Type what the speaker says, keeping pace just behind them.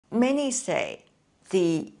many say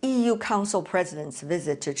the EU Council President's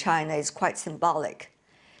visit to China is quite symbolic.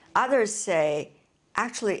 Others say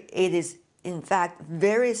actually it is in fact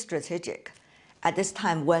very strategic at this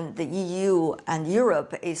time when the EU and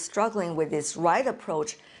Europe is struggling with this right approach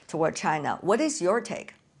toward China. What is your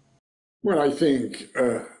take? Well, I think,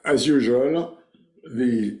 as usual,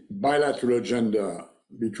 the bilateral agenda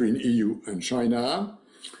between EU and China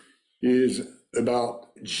is about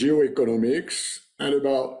geoeconomics and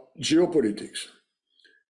about geopolitics.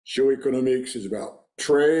 Geoeconomics is about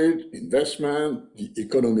trade, investment, the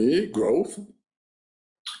economy, growth,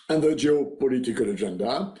 and the geopolitical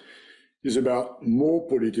agenda is about more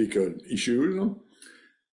political issues.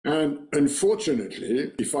 And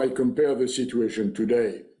unfortunately, if I compare the situation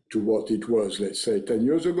today to what it was, let's say, 10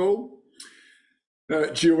 years ago,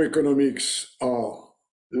 geoeconomics are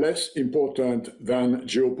less important than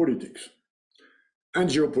geopolitics. And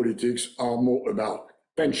geopolitics are more about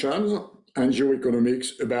tensions and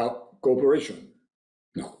geoeconomics about cooperation.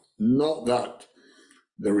 Now, not that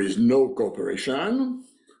there is no cooperation.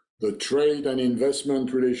 The trade and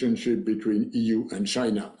investment relationship between EU and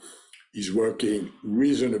China is working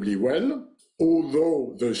reasonably well,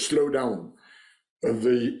 although the slowdown of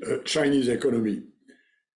the Chinese economy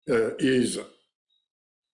is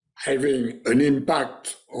having an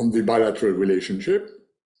impact on the bilateral relationship.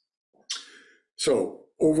 So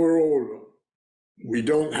overall, we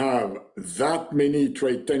don't have that many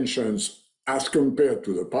trade tensions as compared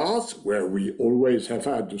to the past, where we always have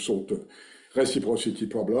had the sort of reciprocity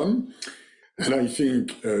problem. And I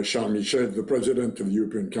think Charles Michel, the president of the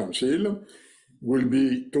European Council, will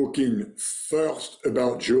be talking first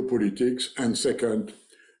about geopolitics and second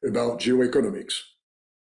about geoeconomics.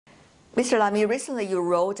 Mr. Lamy, recently you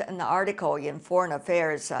wrote an article in Foreign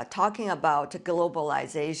Affairs talking about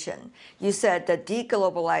globalization. You said that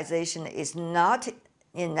deglobalization is not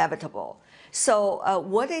inevitable. So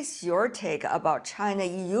what is your take about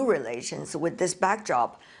China-EU relations with this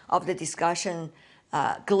backdrop of the discussion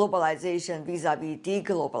globalization vis-a-vis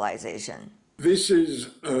deglobalization? This is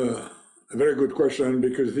a very good question,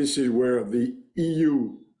 because this is where the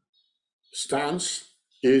EU stance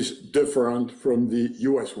is different from the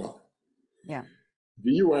US one. Yeah.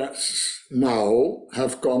 The US now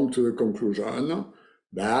have come to the conclusion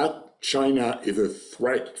that China is a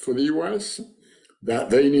threat for the US, that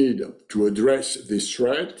they need to address this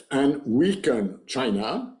threat and weaken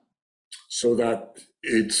China so that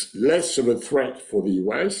it's less of a threat for the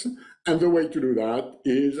US. And the way to do that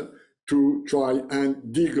is to try and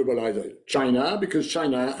deglobalize China, because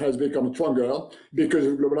China has become stronger because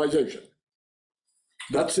of globalization.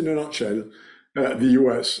 That's in a nutshell the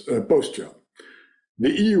US posture.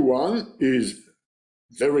 The EU one is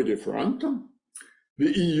very different.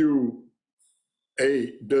 The EU,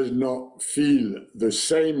 A, does not feel the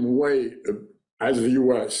same way as the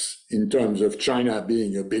US in terms of China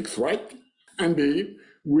being a big threat. And B,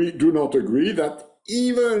 we do not agree that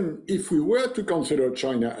even if we were to consider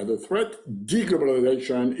China as a threat,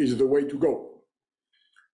 deglobalization is the way to go.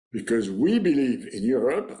 Because we believe in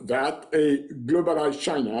Europe that a globalized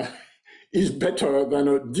China is better than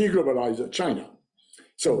a deglobalized China.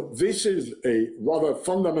 So this is a rather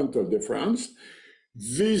fundamental difference.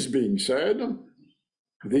 This being said,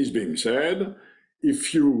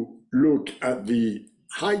 if you look at the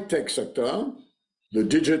high-tech sector, the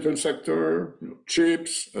digital sector,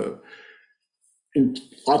 chips,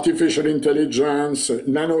 artificial intelligence,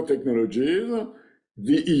 nanotechnologies,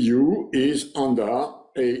 the EU is under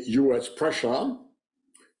a US pressure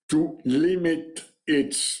to limit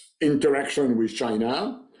its interaction with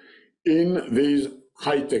China in these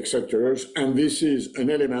high-tech sectors. And this is an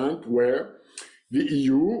element where the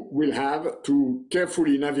EU will have to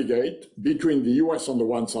carefully navigate between the US on the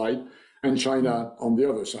one side and China on the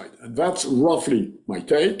other side. And that's roughly my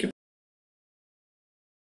take.